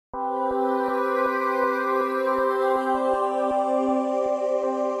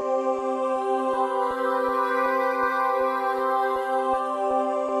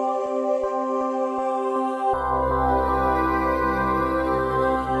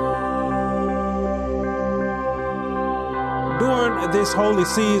during this holy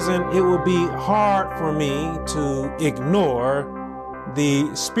season, it will be hard for me to ignore the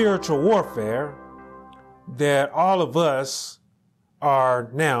spiritual warfare that all of us are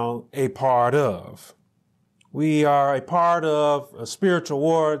now a part of. We are a part of a spiritual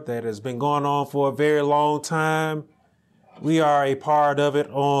war that has been going on for a very long time. We are a part of it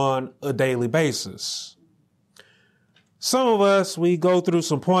on a daily basis. Some of us, we go through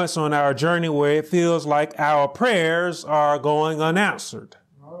some points on our journey where it feels like our prayers are going unanswered.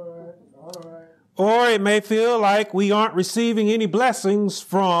 All right. Or it may feel like we aren't receiving any blessings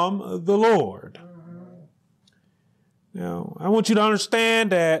from the Lord. Now, I want you to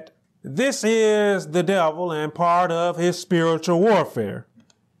understand that this is the devil and part of his spiritual warfare,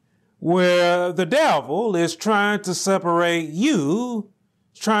 where the devil is trying to separate you,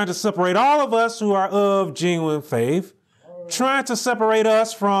 trying to separate all of us who are of genuine faith, trying to separate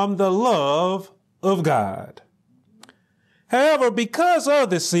us from the love of God. However, because of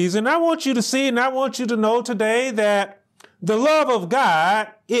this season, I want you to see and I want you to know today that the love of God,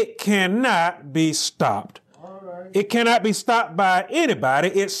 it cannot be stopped. It cannot be stopped by anybody.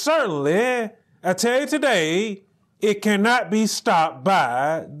 It certainly, I tell you today, it cannot be stopped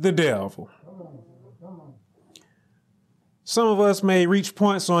by the devil. Some of us may reach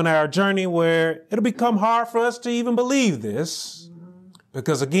points on our journey where it'll become hard for us to even believe this.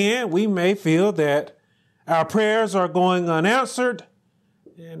 Because again, we may feel that our prayers are going unanswered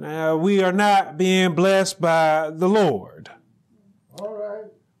and we are not being blessed by the Lord. All right.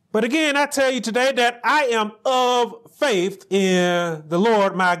 But again, I tell you today that I am of faith in the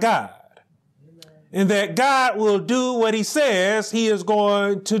Lord my God. Amen. And that God will do what he says he is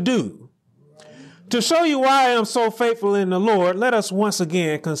going to do. Right. To show you why I am so faithful in the Lord, let us once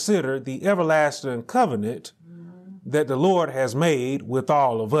again consider the everlasting covenant that the Lord has made with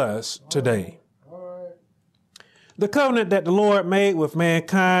all of us today. All right. The covenant that the Lord made with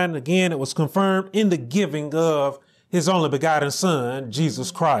mankind, again, it was confirmed in the giving of his only begotten son, Jesus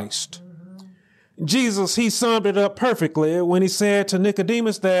Christ. Jesus, he summed it up perfectly when he said to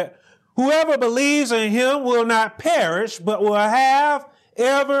Nicodemus that whoever believes in him will not perish, but will have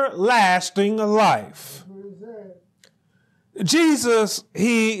everlasting life. Jesus,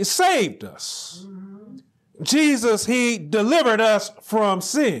 he saved us. Jesus, he delivered us from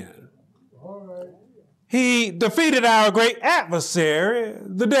sin. He defeated our great adversary,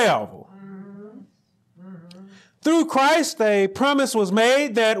 the devil. Through Christ, a promise was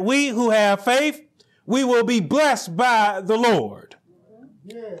made that we who have faith, we will be blessed by the Lord,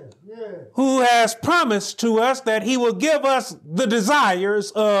 who has promised to us that he will give us the desires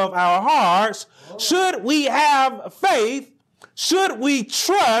of our hearts. Should we have faith, should we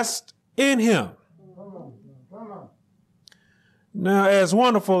trust in him? Now, as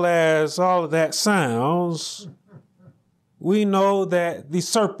wonderful as all of that sounds, we know that the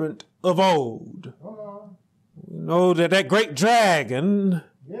serpent of old, know that great dragon,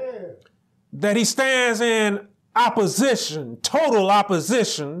 that he stands in opposition, total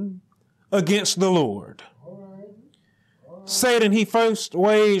opposition against the Lord. All right. Satan, he first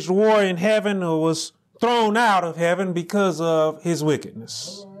waged war in heaven or was thrown out of heaven because of his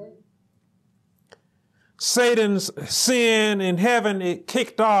wickedness. All right. Satan's sin in heaven, it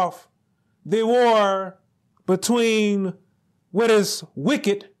kicked off the war between what is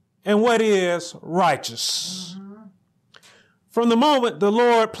wicked and what is righteous. From the moment the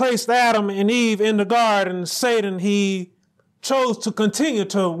Lord placed Adam and Eve in the garden, Satan, he chose to continue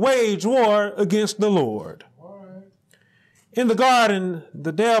to wage war against the Lord. Right. In the garden,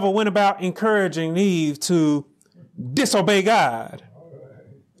 the devil went about encouraging Eve to disobey God.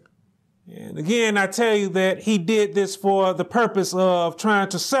 Right. And again, I tell you that he did this for the purpose of trying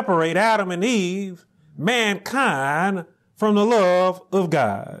to separate Adam and Eve, mankind, from the love of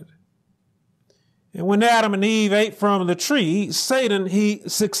God. And when Adam and Eve ate from the tree, Satan, he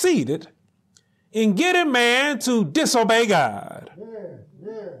succeeded in getting man to disobey God.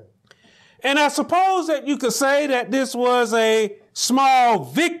 And I suppose that you could say that this was a small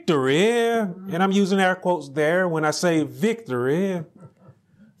victory, and I'm using air quotes there when I say victory,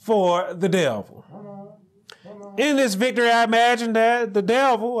 for the devil. In this victory, I imagine that the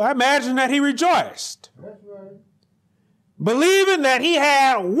devil, I imagine that he rejoiced. Believing that he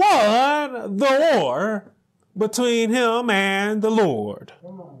had won the war between him and the Lord.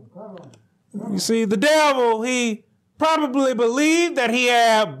 Come on. You see, the devil, he probably believed that he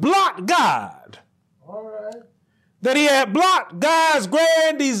had blocked God. All right. That he had blocked God's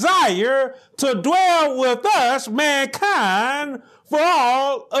grand desire to dwell with us, mankind, for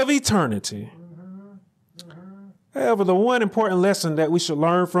all of eternity. However, the one important lesson that we should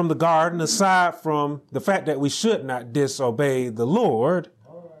learn from the garden, aside from the fact that we should not disobey the Lord,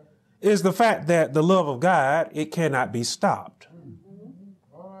 is the fact that the love of God, it cannot be stopped.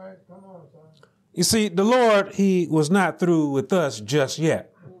 You see, the Lord, he was not through with us just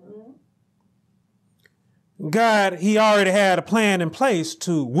yet. God, he already had a plan in place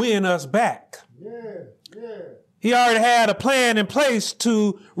to win us back. He already had a plan in place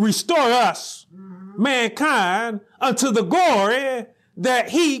to restore us, mankind, unto the glory that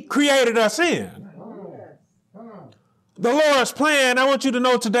he created us in. The Lord's plan, I want you to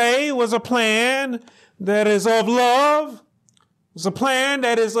know today, was a plan that is of love. It's a plan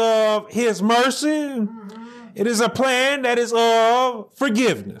that is of his mercy. It is a plan that is of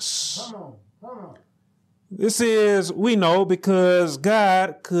forgiveness. This is, we know, because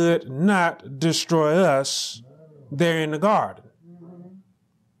God could not destroy us there in the garden.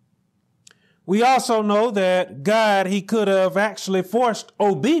 We also know that God, he could have actually forced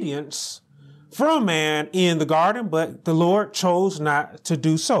obedience from man in the garden, but the Lord chose not to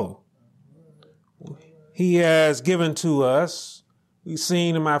do so. He has given to us, we've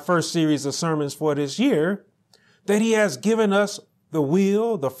seen in my first series of sermons for this year, that he has given us the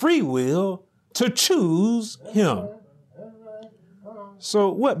will, the free will, to choose him.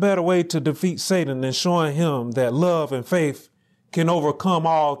 So what better way to defeat Satan than showing him that love and faith can overcome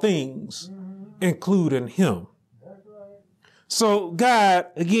all things, including him? So God,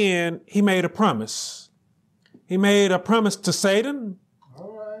 again, he made a promise. He made a promise to Satan.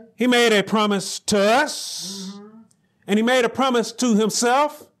 He made a promise to us. And he made a promise to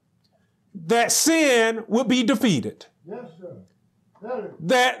himself that sin would be defeated. Yes, sir.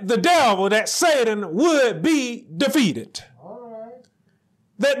 That the devil, that Satan would be defeated.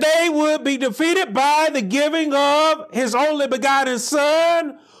 That they would be defeated by the giving of his only begotten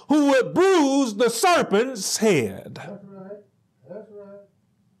son, who would bruise the serpent's head. That's right. That's right.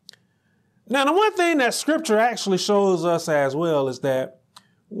 Now, the one thing that scripture actually shows us as well is that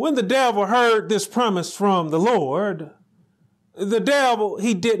when the devil heard this promise from the Lord, the devil,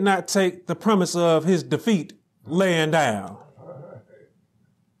 he did not take the promise of his defeat laying down.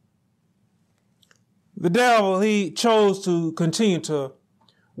 The devil, he chose to continue to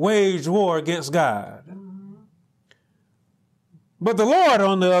wage war against God. But the Lord,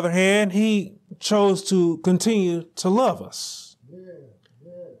 on the other hand, he chose to continue to love us.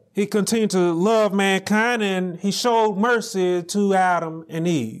 He continued to love mankind, and he showed mercy to Adam and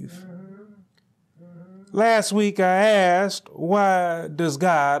Eve. Last week I asked, why does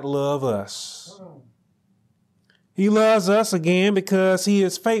God love us? He loves us again because he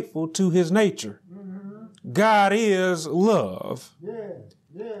is faithful to his nature. God is love.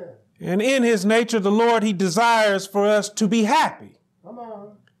 And in his nature, the Lord, he desires for us to be happy.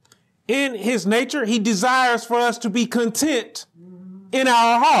 In his nature, he desires for us to be content in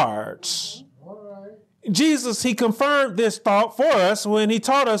our hearts. Jesus, he confirmed this thought for us when he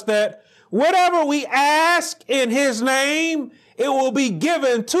taught us that whatever we ask in his name, it will be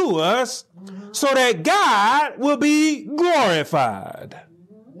given to us so that God will be glorified.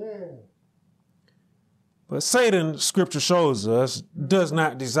 But Satan, scripture shows us, does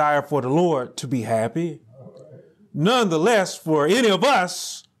not desire for the Lord to be happy. Nonetheless, for any of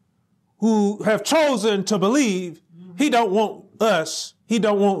us who have chosen to believe, he don't want us, he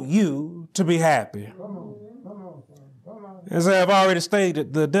don't want you to be happy. As I have already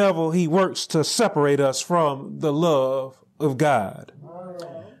stated, the devil, he works to separate us from the love of God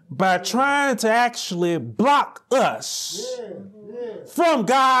by trying to actually block us from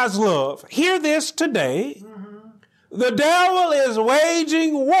God's love. Hear this today. The devil is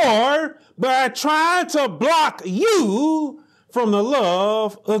waging war by trying to block you from the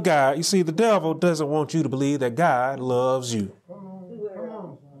love of God. You see, the devil doesn't want you to believe that God loves you.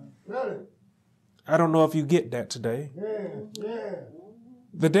 I don't know if you get that today.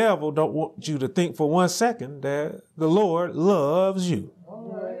 The devil don't want you to think for 1 second that the Lord loves you.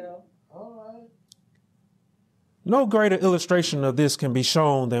 No greater illustration of this can be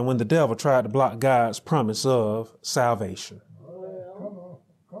shown than when the devil tried to block God's promise of salvation.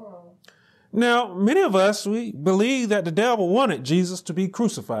 Now, many of us, we believe that the devil wanted Jesus to be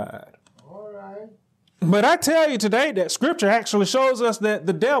crucified. But I tell you today that scripture actually shows us that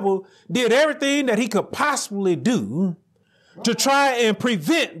the devil did everything that he could possibly do to try and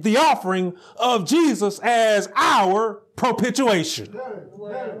prevent the offering of Jesus as our propitiation.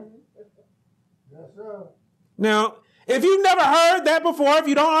 Now, if you've never heard that before, if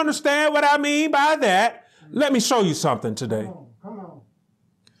you don't understand what I mean by that, let me show you something today.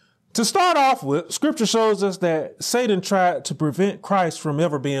 To start off with, scripture shows us that Satan tried to prevent Christ from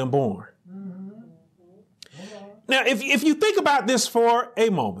ever being born. Now, if you think about this for a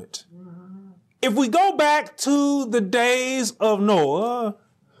moment, if we go back to the days of Noah,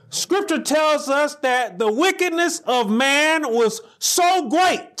 Scripture tells us that the wickedness of man was so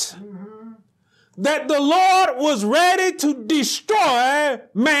great that the Lord was ready to destroy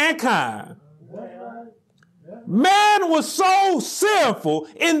mankind. Man was so sinful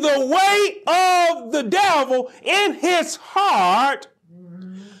in the way of the devil in his heart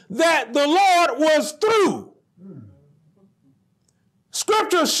that the Lord was through.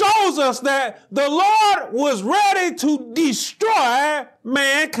 Scripture shows us that the Lord was ready to destroy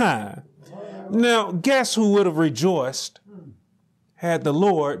mankind. Now, guess who would have rejoiced had the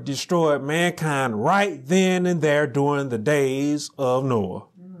Lord destroyed mankind right then and there during the days of Noah?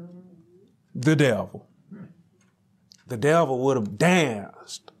 The devil. The devil would have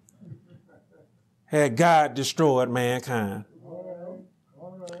danced had God destroyed mankind.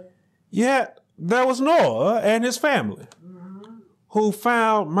 Yet there was Noah and his family who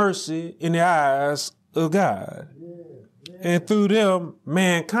found mercy in the eyes of God. And through them,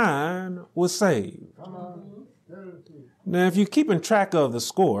 mankind was saved. Now, if you're keeping track of the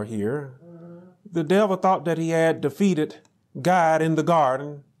score here, the devil thought that he had defeated God in the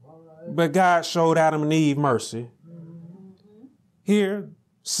garden, but God showed Adam and Eve mercy. Here,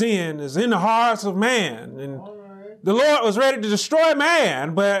 sin is in the hearts of man, and the Lord was ready to destroy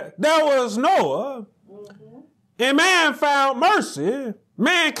man, but there was Noah, and man found mercy.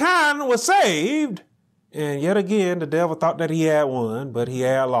 Mankind was saved, and yet again, the devil thought that he had won, but he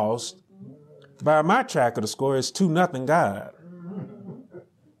had lost. By my track of the score, it's 2-0 God.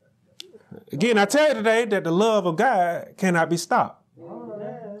 Again, I tell you today that the love of God cannot be stopped.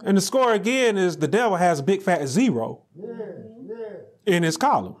 And the score again is the devil has a big fat 0 in his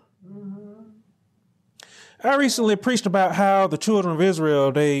column. I recently preached about how the children of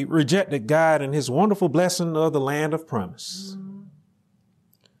Israel, they rejected God and his wonderful blessing of the land of promise.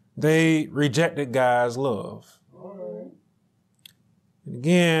 They rejected God's love. And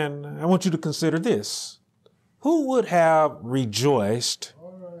again, I want you to consider this. Who would have rejoiced?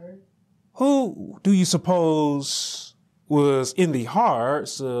 Who do you suppose was in the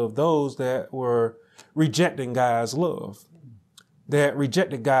hearts of those that were rejecting God's love, that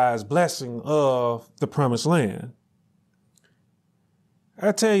rejected God's blessing of the promised land?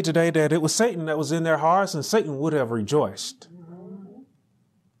 I tell you today that it was Satan that was in their hearts, and Satan would have rejoiced.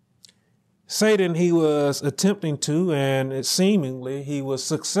 Satan, he was attempting to, and it seemingly he was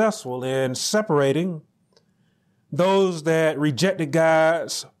successful in separating those that rejected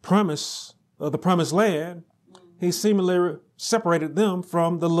God's promise of the promised land. He seemingly separated them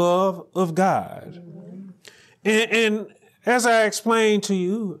from the love of God. And as I explained to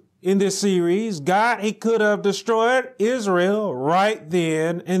you in this series, God, he could have destroyed Israel right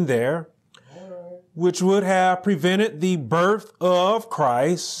then and there, which would have prevented the birth of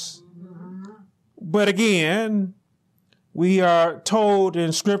Christ. But again, we are told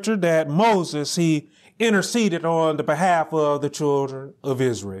in Scripture that Moses, he interceded on the behalf of the children of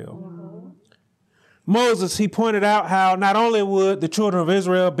Israel. Moses, he pointed out how not only would the children of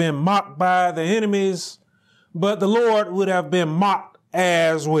Israel have been mocked by the enemies, but the Lord would have been mocked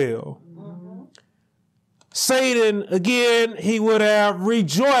as well. Satan, again, he would have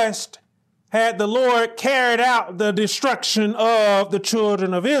rejoiced had the Lord carried out the destruction of the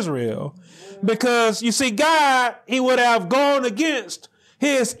children of Israel. Because, you see, God, he would have gone against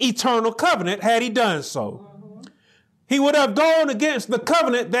his eternal covenant had he done so. He would have gone against the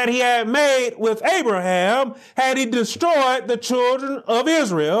covenant that he had made with Abraham had he destroyed the children of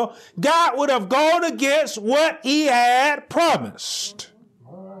Israel. God would have gone against what he had promised.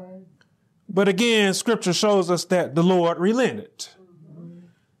 But again, Scripture shows us that the Lord relented,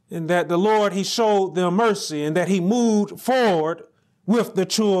 and that the Lord, he showed them mercy, and that he moved forward with the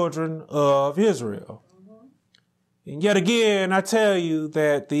children of Israel. And yet again, I tell you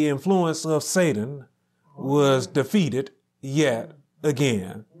that the influence of Satan was defeated yet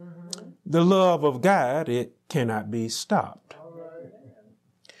again. The love of God, it cannot be stopped.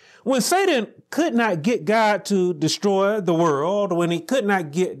 When Satan could not get God to destroy the world, when he could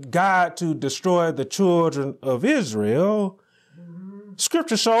not get God to destroy the children of Israel,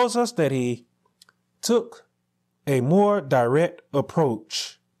 Scripture shows us that he took a more direct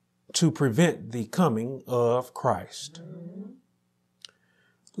approach to prevent the coming of Christ.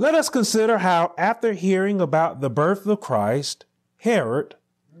 Let us consider how, after hearing about the birth of Christ, Herod,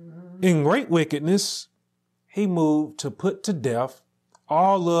 in great wickedness, he moved to put to death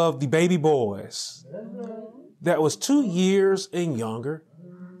all of the baby boys that was 2 years and younger.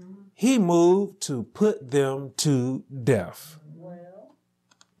 He moved to put them to death.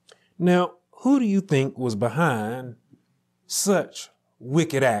 Now, who do you think was behind such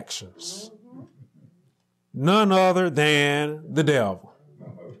wicked actions? None other than the devil.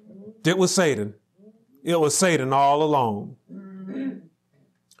 It was Satan. It was Satan all along.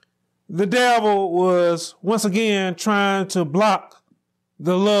 The devil was once again trying to block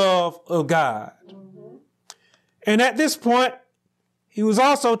the love of God. And at this point, he was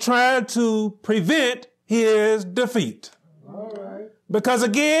also trying to prevent his defeat. Because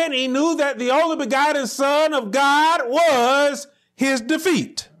again, he knew that the only begotten Son of God was his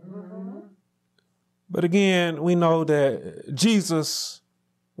defeat. But again, we know that Jesus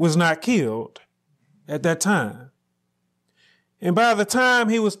was not killed at that time. And by the time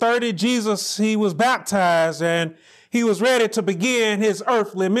he was 30, he was baptized and he was ready to begin his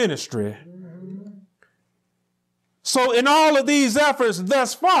earthly ministry. So in all of these efforts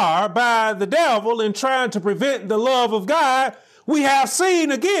thus far by the devil in trying to prevent the love of God, we have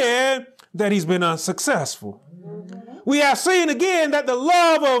seen again that he's been unsuccessful. We have seen again that the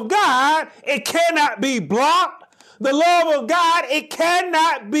love of God, it cannot be blocked. The love of God, it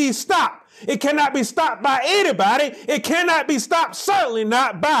cannot be stopped. It cannot be stopped by anybody. It cannot be stopped, certainly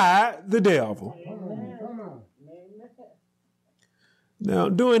not by the devil. Now,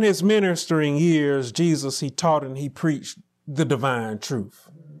 during his ministering years, Jesus, he taught and he preached the divine truth.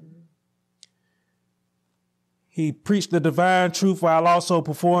 He preached the divine truth while also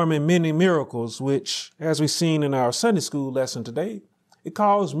performing many miracles, which, as we've seen in our Sunday school lesson today, it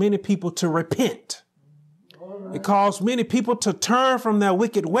caused many people to repent. It caused many people to turn from their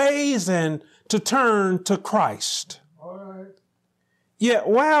wicked ways and to turn to Christ. Yet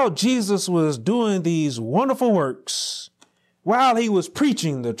while Jesus was doing these wonderful works, while he was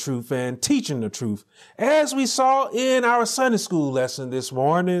preaching the truth and teaching the truth, as we saw in our Sunday school lesson this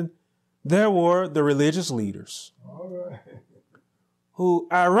morning, there were the religious leaders who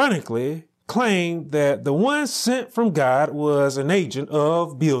ironically claimed that the one sent from God was an agent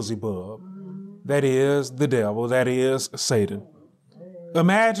of Beelzebub. That is the devil. That is Satan.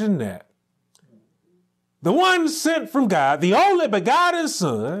 Imagine that. The one sent from God, the only begotten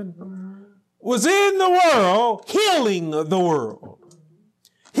Son, was in the world, healing the world,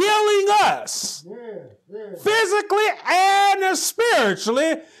 healing us physically and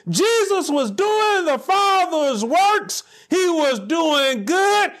spiritually. Jesus was doing the Father's works. He was doing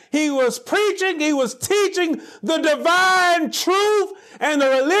good. He was preaching. He was teaching the divine truth. And the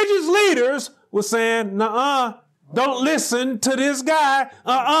religious leaders were saying, nuh-uh, don't listen to this guy.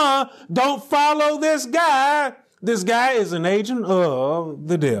 Don't follow this guy. This guy is an agent of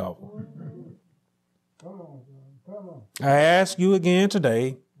the devil. I ask you again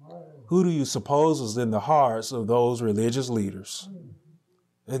today, who do you suppose is in the hearts of those religious leaders?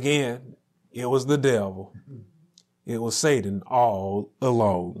 Again, it was the devil. It was Satan all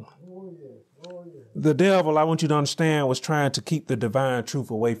along. The devil, I want you to understand, was trying to keep the divine truth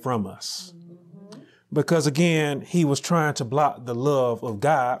away from us. Because again, he was trying to block the love of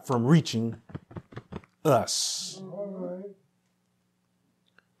God from reaching us.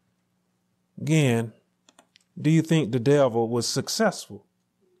 Again, do you think the devil was successful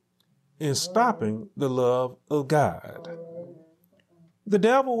in stopping the love of God? The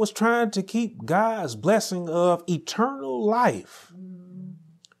devil was trying to keep God's blessing of eternal life.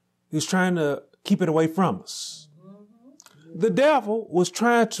 He was trying to keep it away from us. The devil was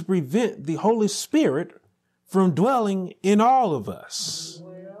trying to prevent the Holy Spirit from dwelling in all of us.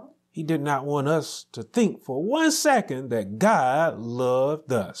 He did not want us to think for 1 second that God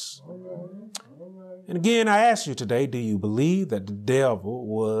loved us. And again, I ask you today, do you believe that the devil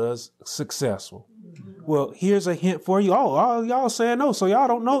was successful? Well, here's a hint for you. Oh, y'all saying no, so y'all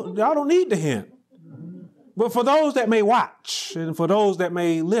don't know. Y'all don't need the hint. But for those that may watch and for those that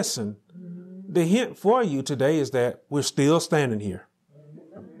may listen, the hint for you today is that we're still standing here.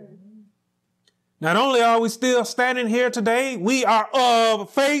 Not only are we still standing here today, we are of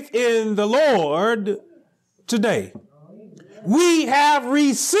faith in the Lord today. We have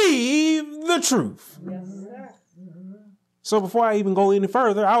received the truth. So before I even go any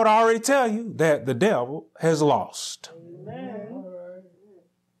further, I would already tell you that the devil has lost.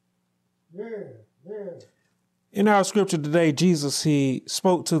 In our scripture today, Jesus, he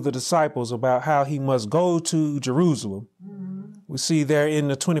spoke to the disciples about how he must go to Jerusalem. We see there in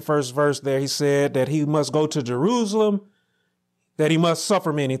the 21st verse there, he said that he must go to Jerusalem, that he must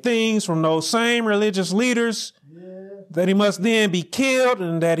suffer many things from those same religious leaders, that he must then be killed,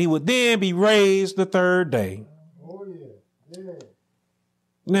 and that he would then be raised the third day.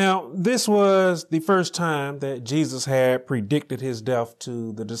 Now, this was the first time that Jesus had predicted his death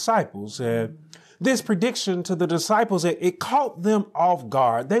to the disciples. And this prediction to the disciples, it caught them off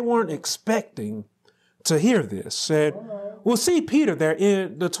guard. They weren't expecting to hear this. And we'll see Peter there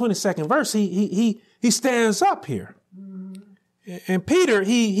in the 22nd verse. He stands up here. And Peter,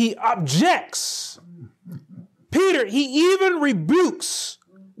 he objects. Peter, he even rebukes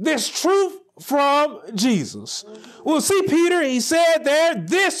this truth from Jesus. We'll see Peter, he said there,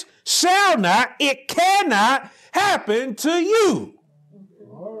 this shall not, it cannot happen to you.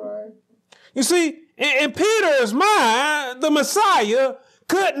 All right. You see, in Peter's mind, the Messiah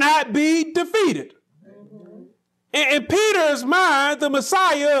could not be defeated. In Peter's mind, the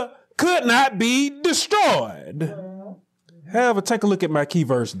Messiah could not be destroyed. However, take a look at my key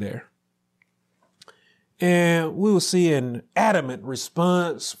verse there. And we will see an adamant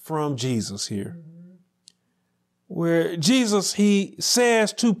response from Jesus here. Where Jesus, he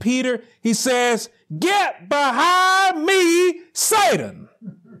says to Peter, he says, "Get behind me, Satan.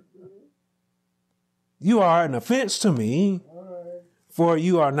 You are an offense to me, for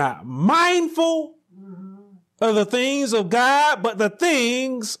you are not mindful of the things of God, but the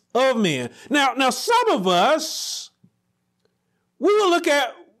things of men." Now, some of us, we will look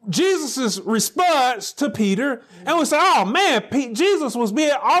at Jesus' response to Peter and we say, oh man, Jesus was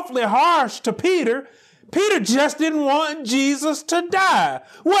being awfully harsh to Peter. Peter just didn't want Jesus to die.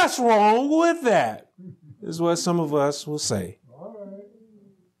 What's wrong with that? Is what some of us will say.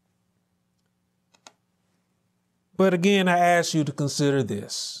 But again, I ask you to consider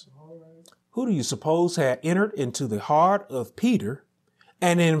this. Who do you suppose had entered into the heart of Peter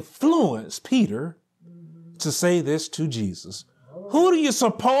and influenced Peter to say this to Jesus? Who do you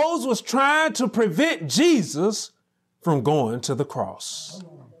suppose was trying to prevent Jesus from going to the cross?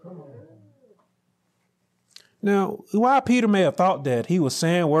 Now, while Peter may have thought that he was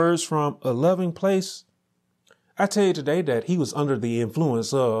saying words from a loving place, I tell you today that he was under the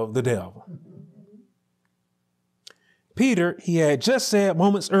influence of the devil. Peter, he had just said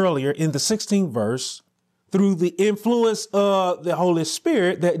moments earlier in the 16th verse, through the influence of the Holy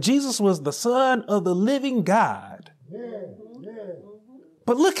Spirit, that Jesus was the Son of the living God.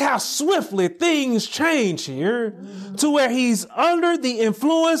 But look how swiftly things change here to where he's under the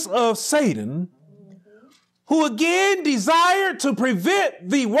influence of Satan, who again desired to prevent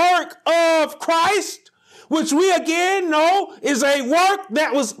the work of Christ, which we again know is a work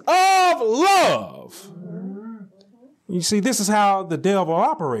that was of love. You see, this is how the devil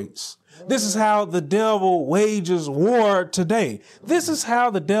operates. This is how the devil wages war today. This is how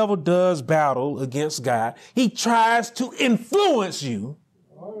the devil does battle against God. He tries to influence you.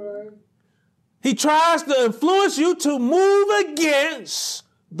 He tries to influence you to move against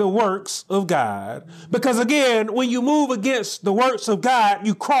the works of God. Because again, when you move against the works of God,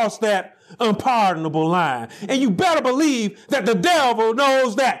 you cross that unpardonable line. And you better believe that the devil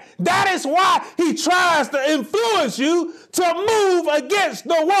knows that. That is why he tries to influence you to move against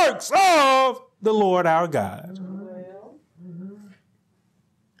the works of the Lord our God.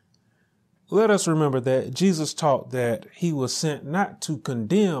 Let us remember that Jesus taught that he was sent not to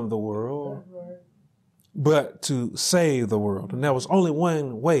condemn the world, but to save the world. And there was only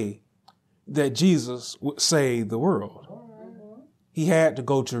one way that Jesus would save the world. He had to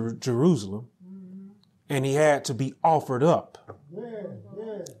go to Jerusalem and he had to be offered up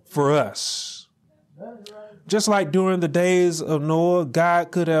for us. Just like during the days of Noah,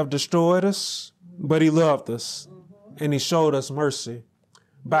 God could have destroyed us, but he loved us and he showed us mercy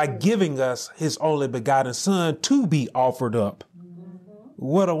by giving us his only begotten Son to be offered up.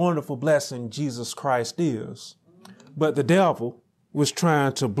 What a wonderful blessing Jesus Christ is. But the devil was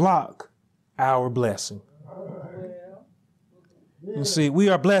trying to block our blessing. You see, we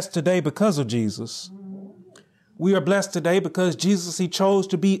are blessed today because of Jesus. We are blessed today because Jesus, he chose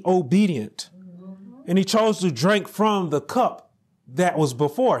to be obedient. And he chose to drink from the cup that was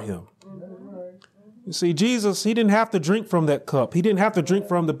before him. You see, Jesus, he didn't have to drink from that cup. He didn't have to drink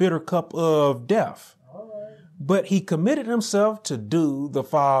from the bitter cup of death. But he committed himself to do the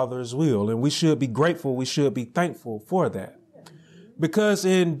Father's will. And we should be grateful. We should be thankful for that. Because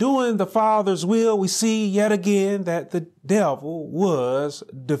in doing the Father's will, we see yet again that the devil was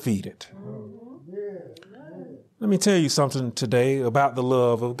defeated. Let me tell you something today about the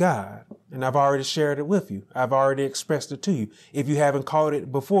love of God. And I've already shared it with you. I've already expressed it to you. If you haven't caught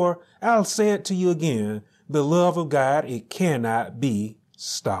it before, I'll say it to you again. The love of God, it cannot be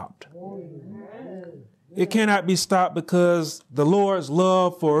stopped. It cannot be stopped because the Lord's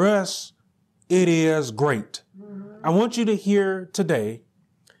love for us, it is great. I want you to hear today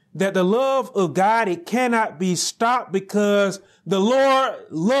that the love of God, it cannot be stopped because the Lord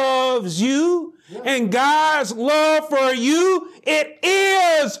loves you and God's love for you, it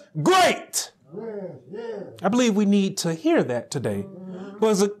is great. I believe we need to hear that today.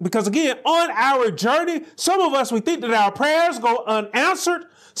 Because again, on our journey, some of us, we think that our prayers go unanswered.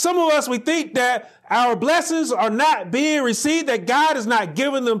 Some of us, we think that our blessings are not being received, that God is not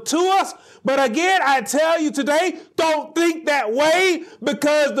giving them to us. But again, I tell you today, don't think that way,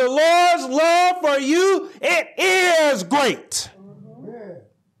 because the Lord's love for you, it is great.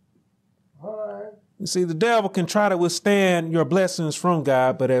 You see, the devil can try to withstand your blessings from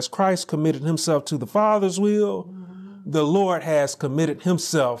God, but as Christ committed himself to the Father's will, the Lord has committed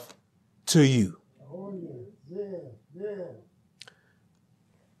himself to you.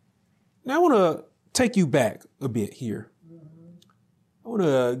 Now, I want to take you back a bit here. I want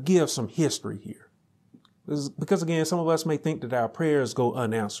to give some history here. Because again, some of us may think that our prayers go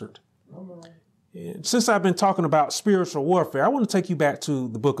unanswered. And since I've been talking about spiritual warfare, I want to take you back to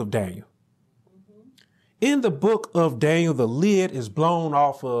the book of Daniel. In the book of Daniel, the lid is blown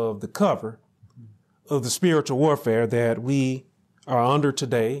off of the cover of the spiritual warfare that we are under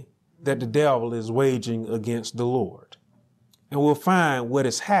today, that the devil is waging against the Lord. And we'll find what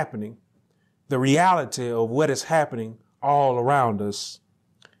is happening, the reality of what is happening all around us.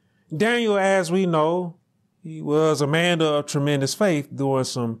 Daniel, as we know, he was a man of tremendous faith during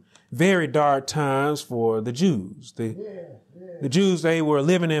some very dark times for the Jews. The Jews, they were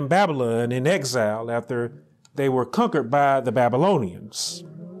living in Babylon in exile after they were conquered by the Babylonians.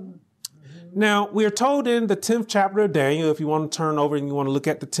 Now, we're told in the 10th chapter of Daniel, if you want to turn over and you want to look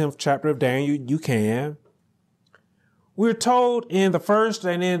at the 10th chapter of Daniel, you can. We're told in the first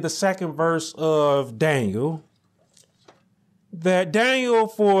and in the second verse of Daniel that Daniel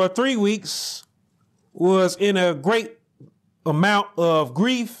for 3 weeks was in a great amount of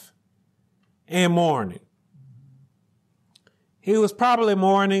grief and mourning. He was probably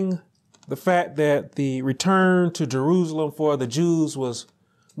mourning the fact that the return to Jerusalem for the Jews was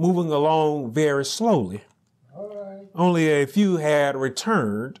moving along very slowly. Only a few had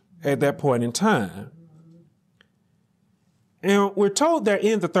returned at that point in time. And we're told that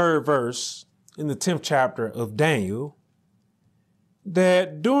in the third verse, in the 10th chapter of Daniel,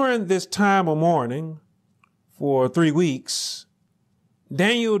 that during this time of mourning for 3 weeks,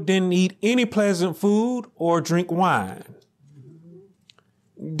 Daniel didn't eat any pleasant food or drink wine.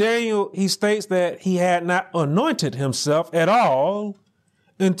 Daniel, he states that he had not anointed himself at all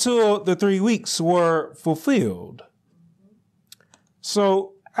until the 3 weeks were fulfilled.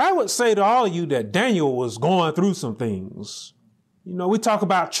 So I would say to all of you that Daniel was going through some things. You know, we talk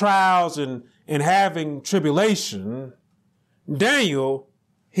about trials and having tribulation. Daniel,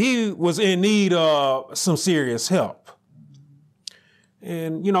 he was in need of some serious help.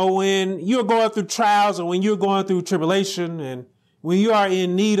 And, you know, when you're going through trials and when you're going through tribulation and when you are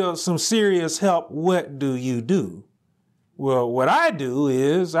in need of some serious help, what do you do? Well, what I do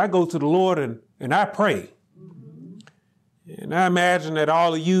is I go to the Lord and I pray. And I imagine that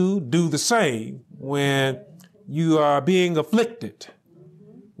all of you do the same when you are being afflicted,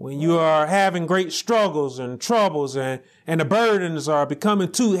 when you are having great struggles and troubles and the burdens are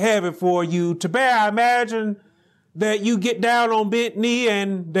becoming too heavy for you to bear. I imagine that you get down on bent knee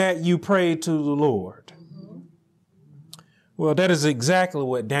and that you pray to the Lord. Well, that is exactly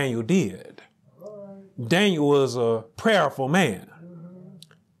what Daniel did. Daniel was a prayerful man.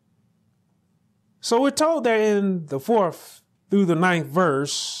 So we're told that in the 4th through the 9th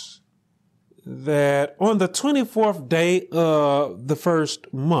verse that on the 24th day of the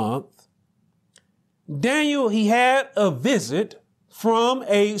first month, Daniel, he had a visit from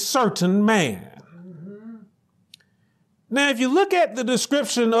a certain man. Now, if you look at the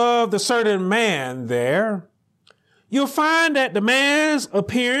description of the certain man there, you'll find that the man's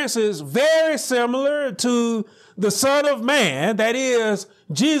appearance is very similar to the Son of Man, that is,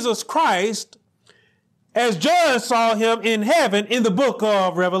 Jesus Christ, as John saw him in heaven in the book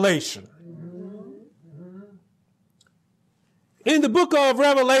of Revelation. In the book of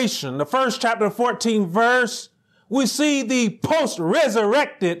Revelation, the first chapter, 14th verse, we see the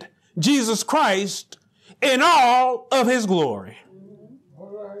post-resurrected Jesus Christ in all of his glory.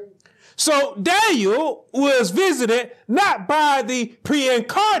 So Daniel was visited not by the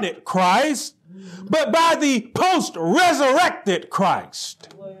pre-incarnate Christ, but by the post-resurrected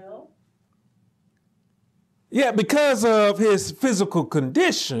Christ. Yeah, because of his physical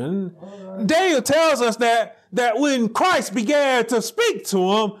condition, Daniel tells us that when Christ began to speak to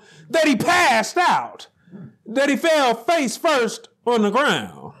him, that he passed out, that he fell face first on the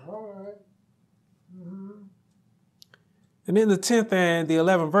ground. And in the 10th and the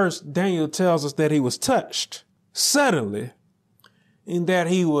 11th verse, Daniel tells us that he was touched suddenly, in that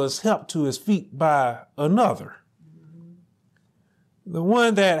he was helped to his feet by another. the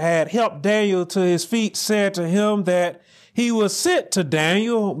one that had helped Daniel to his feet, said to him that he was sent to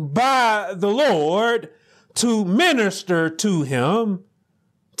Daniel by the Lord to minister to him,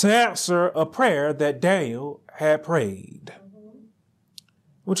 to answer a prayer that Daniel had prayed.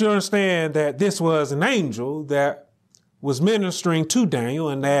 I want you to understand that this was an angel that was ministering to Daniel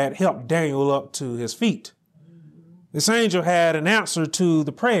and that helped Daniel up to his feet. This angel had an answer to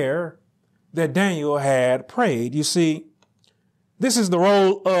the prayer that Daniel had prayed. You see, this is the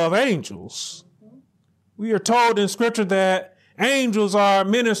role of angels. We are told in scripture that angels are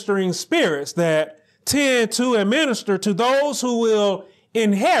ministering spirits that tend to and minister to those who will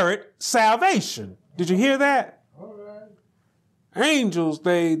inherit salvation. Did you hear that? All right. Angels,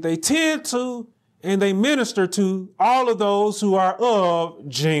 they tend to and they minister to all of those who are of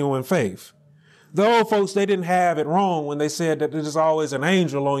genuine faith. The old folks, they didn't have it wrong when they said that there's always an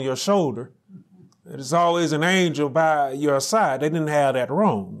angel on your shoulder. There's always an angel by your side. They didn't have that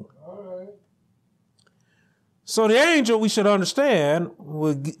wrong. All right. So the angel, we should understand,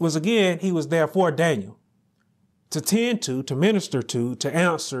 was again, he was there for Daniel, to tend to minister to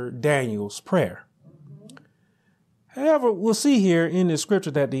answer Daniel's prayer. However, we'll see here in the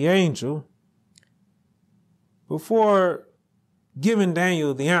scripture that the angel, before giving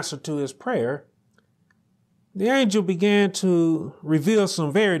Daniel the answer to his prayer, the angel began to reveal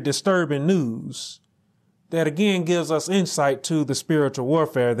some very disturbing news that again gives us insight to the spiritual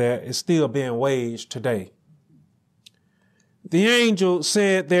warfare that is still being waged today. The angel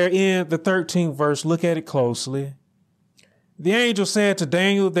said there in the 13th verse, look at it closely. The angel said to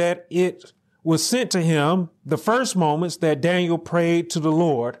Daniel that it was sent to him the first moments that Daniel prayed to the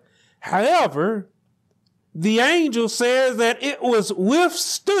Lord. However, the angel says that it was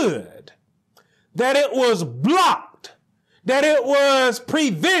withstood, that it was blocked, that it was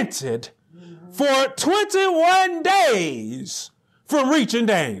prevented for 21 days from reaching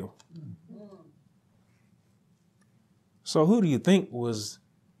Daniel. So who do you think was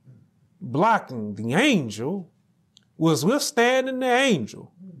blocking the angel, was withstanding the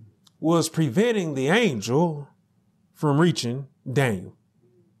angel, was preventing the angel from reaching Daniel?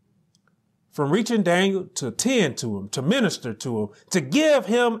 From reaching Daniel to tend to him, to minister to him, to give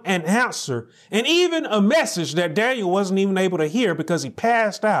him an answer, and even a message that Daniel wasn't even able to hear because he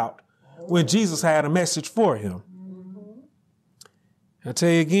passed out when Jesus had a message for him. I tell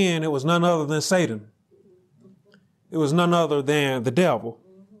you again, it was none other than Satan. It was none other than the devil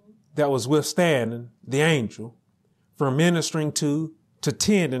that was withstanding the angel from ministering to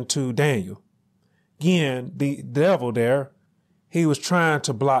tending to Daniel. Again, the devil there, he was trying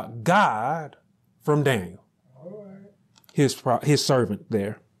to block God from Daniel, his servant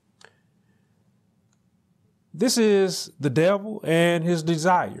there. This is the devil and his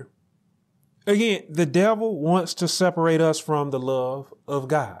desire. Again, the devil wants to separate us from the love of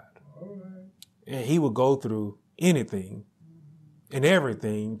God. And he will go through anything and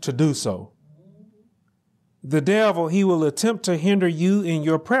everything to do so. The devil, he will attempt to hinder you in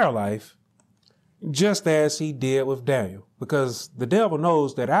your prayer life, just as he did with Daniel, because the devil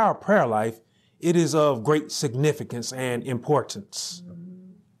knows that our prayer life, it is of great significance and importance.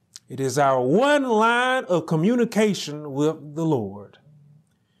 It is our one line of communication with the Lord.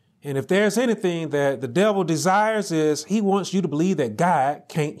 And if there's anything that the devil desires, is he wants you to believe that God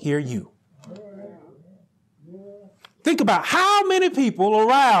can't hear you. Think about how many people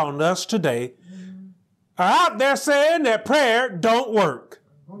around us today are out there saying that prayer don't work.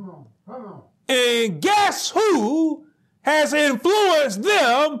 Come on. And guess who has influenced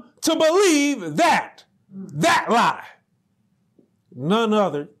them to believe that lie? None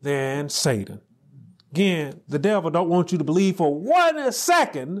other than Satan. Again, the devil don't want you to believe for 1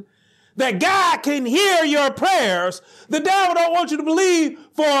 second that God can hear your prayers. The devil don't want you to believe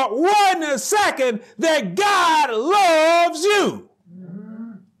for 1 second that God loves you.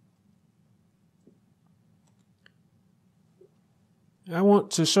 I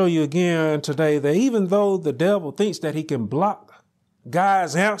want to show you again today that even though the devil thinks that he can block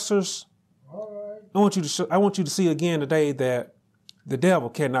God's answers, I want you to see again today that the devil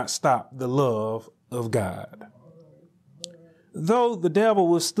cannot stop the love of God. Though the devil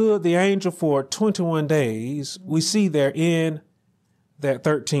withstood the angel for 21 days, we see there in that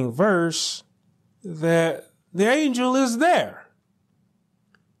 13th verse that the angel is there.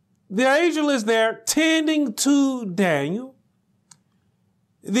 The angel is there tending to Daniel.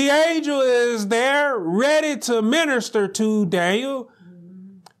 The angel is there ready to minister to Daniel.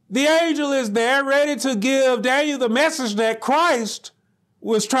 The angel is there ready to give Daniel the message that Christ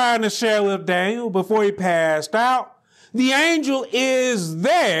was trying to share with Daniel before he passed out. The angel is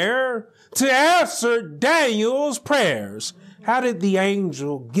there to answer Daniel's prayers. How did the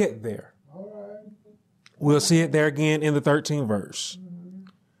angel get there? We'll see it there again in the 13th verse.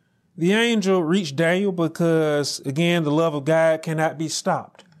 The angel reached Daniel because, again, the love of God cannot be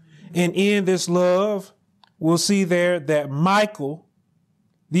stopped. And in this love, we'll see there that Michael,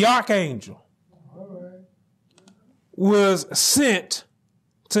 the archangel, was sent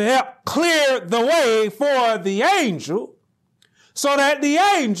to help clear the way for the angel so that the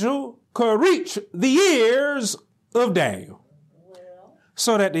angel could reach the ears of Daniel,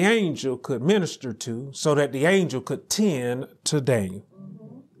 so that the angel could minister to, so that the angel could tend to Daniel.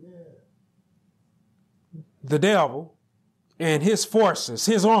 The devil and his forces,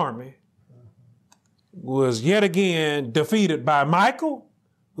 his army, was yet again defeated by Michael,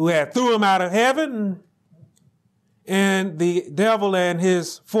 who had threw him out of heaven. And the devil and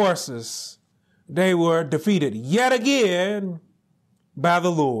his forces, they were defeated yet again by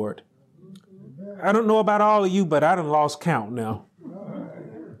the Lord. I don't know about all of you, but I done lost count now.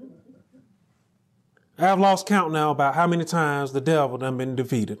 I've lost count now about how many times the devil done been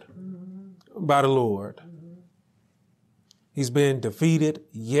defeated by the Lord. He's been defeated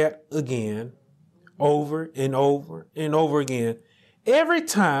yet again, over and over and over again. Every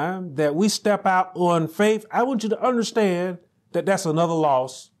time that we step out on faith, I want you to understand that that's another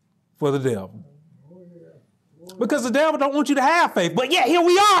loss for the devil. Because the devil don't want you to have faith. But yet here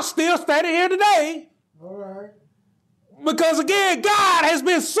we are still standing here today. All right. Because again, God has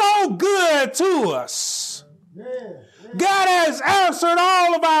been so good to us. God has answered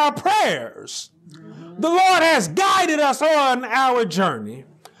all of our prayers. The Lord has guided us on our journey.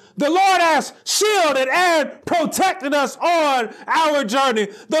 The Lord has shielded and protected us on our journey.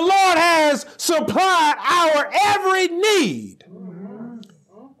 The Lord has supplied our every need.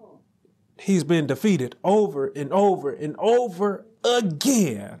 He's been defeated over and over and over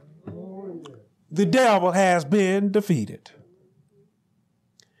again. The devil has been defeated.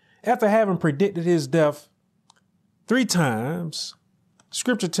 After having predicted his death 3 times,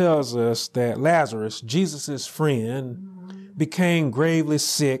 Scripture tells us that Lazarus, Jesus' friend, became gravely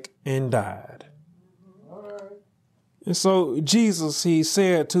sick and died. And so Jesus, he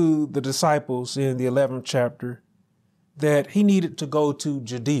said to the disciples in the 11th chapter that he needed to go to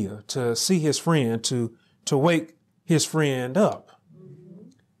Judea to see his friend, to wake his friend up.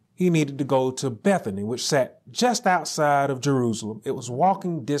 He needed to go to Bethany, which sat just outside of Jerusalem. It was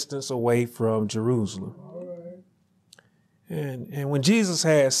walking distance away from Jerusalem. And when Jesus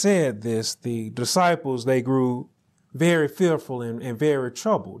had said this, the disciples, they grew very fearful and very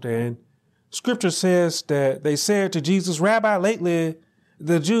troubled. And Scripture says that they said to Jesus, Rabbi, lately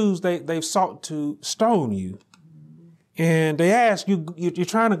the Jews, they've sought to stone you. And they asked, you're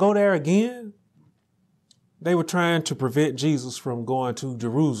trying to go there again? They were trying to prevent Jesus from going to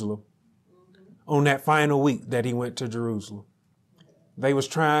Jerusalem on that final week that he went to Jerusalem. They was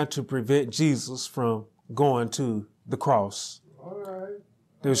trying to prevent Jesus from going to the cross.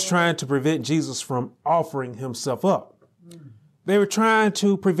 They was trying to prevent Jesus from offering himself up. They were trying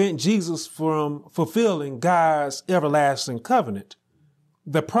to prevent Jesus from fulfilling God's everlasting covenant,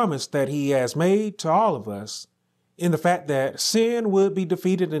 the promise that he has made to all of us, in the fact that sin would be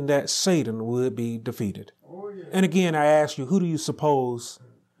defeated and that Satan would be defeated. And again, I ask you, who do you suppose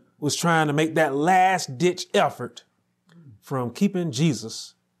was trying to make that last ditch effort from keeping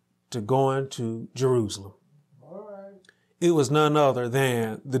Jesus to going to Jerusalem? It was none other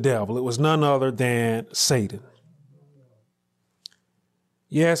than the devil. It was none other than Satan.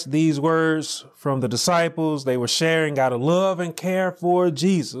 Yes, these words from the disciples, they were sharing out of love and care for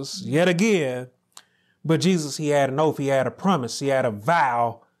Jesus yet again. But Jesus, he had an oath, he had a promise, he had a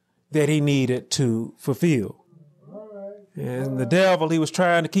vow that he needed to fulfill. And the devil, he was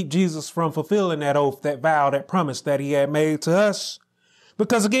trying to keep Jesus from fulfilling that oath, that vow, that promise that he had made to us.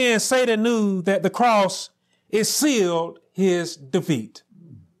 Because again, Satan knew that the cross, it sealed his defeat.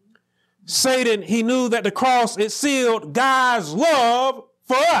 Satan, he knew that the cross, it sealed God's love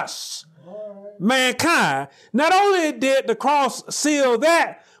for us, mankind. Not only did the cross seal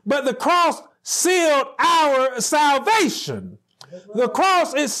that, but the cross sealed our salvation. The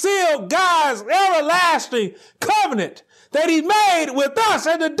cross, it sealed God's everlasting covenant that he made with us,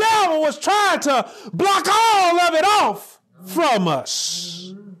 and the devil was trying to block all of it off from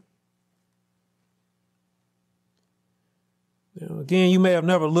us. Again, you may have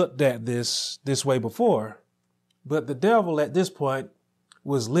never looked at this way before, but the devil at this point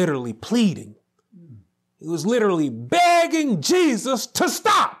was literally pleading. He was literally begging Jesus to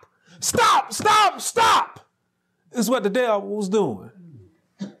stop. Stop, stop, stop, is what the devil was doing.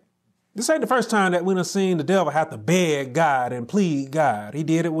 This ain't the first time that we done seen the devil have to beg God and plead God. He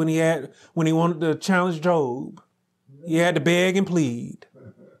did it when he wanted to challenge Job. He had to beg and plead.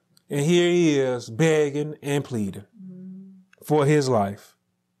 And here he is begging and pleading for his life.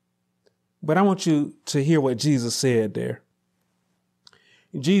 But I want you to hear what Jesus said there.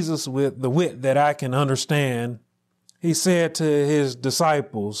 Jesus, with the wit that I can understand, he said to his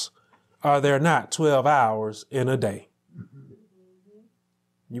disciples, are there not 12 hours in a day?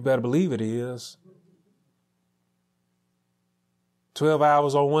 You better believe it is. 12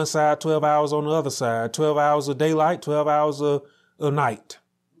 hours on one side, 12 hours on the other side, 12 hours of daylight, 12 hours of night.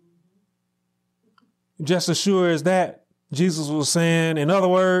 Just as sure as that, Jesus was saying, in other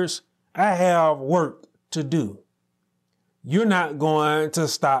words, I have work to do. You're not going to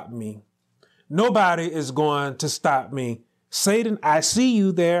stop me. Nobody is going to stop me. Satan, I see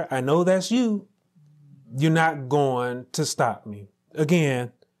you there. I know that's you. You're not going to stop me.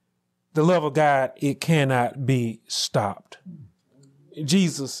 Again, the love of God, it cannot be stopped.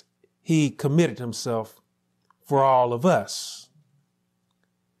 Jesus, he committed himself for all of us.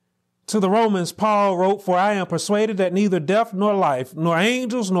 To the Romans, Paul wrote, for I am persuaded that neither death nor life, nor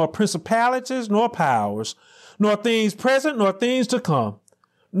angels, nor principalities, nor powers, nor things present, nor things to come,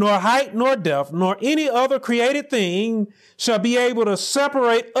 nor height, nor depth, nor any other created thing shall be able to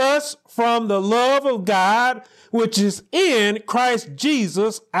separate us from the love of God, which is in Christ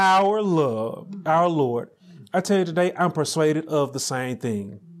Jesus, our Lord. I tell you today, I'm persuaded of the same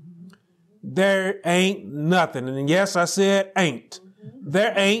thing. There ain't nothing, and yes, I said ain't.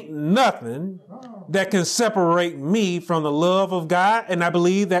 There ain't nothing that can separate me from the love of God. And I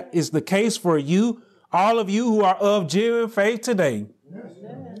believe that is the case for you, all of you who are of genuine faith today.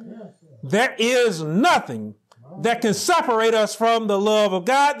 There is nothing that can separate us from the love of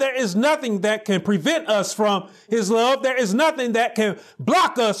God. There is nothing that can prevent us from his love. There is nothing that can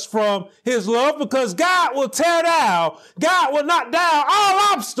block us from his love, because God will tear down, God will knock down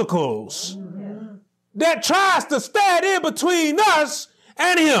all obstacles that tries to stand in between us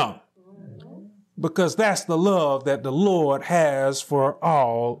and him, because that's the love that the Lord has for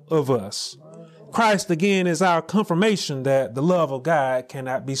all of us. Christ, again, is our confirmation that the love of God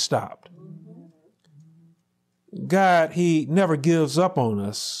cannot be stopped. God, he never gives up on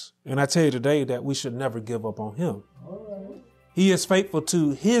us. And I tell you today that we should never give up on him. He is faithful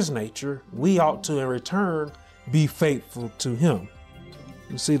to his nature. We ought to, in return, be faithful to him.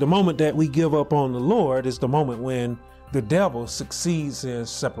 You see, the moment that we give up on the Lord is the moment when the devil succeeds in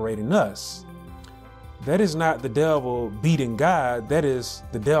separating us. That is not the devil beating God. That is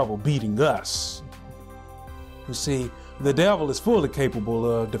the devil beating us. You see, the devil is fully capable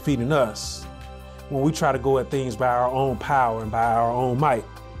of defeating us when we try to go at things by our own power and by our own might.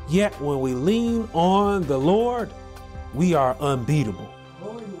 Yet when we lean on the Lord, we are unbeatable,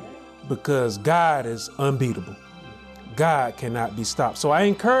 because God is unbeatable. God cannot be stopped. So I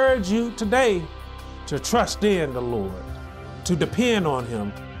encourage you today to trust in the Lord, to depend on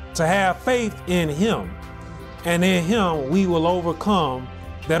him, to have faith in him. And in him, we will overcome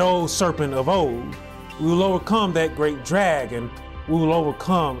that old serpent of old. We will overcome that great dragon. We will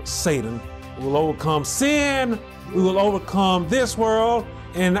overcome Satan. We will overcome sin. We will overcome this world.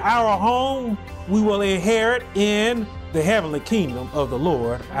 In our home, we will inherit in the heavenly kingdom of the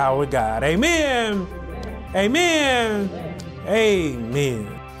Lord, our God. Amen. Amen.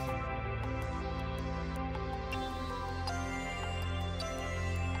 Amen.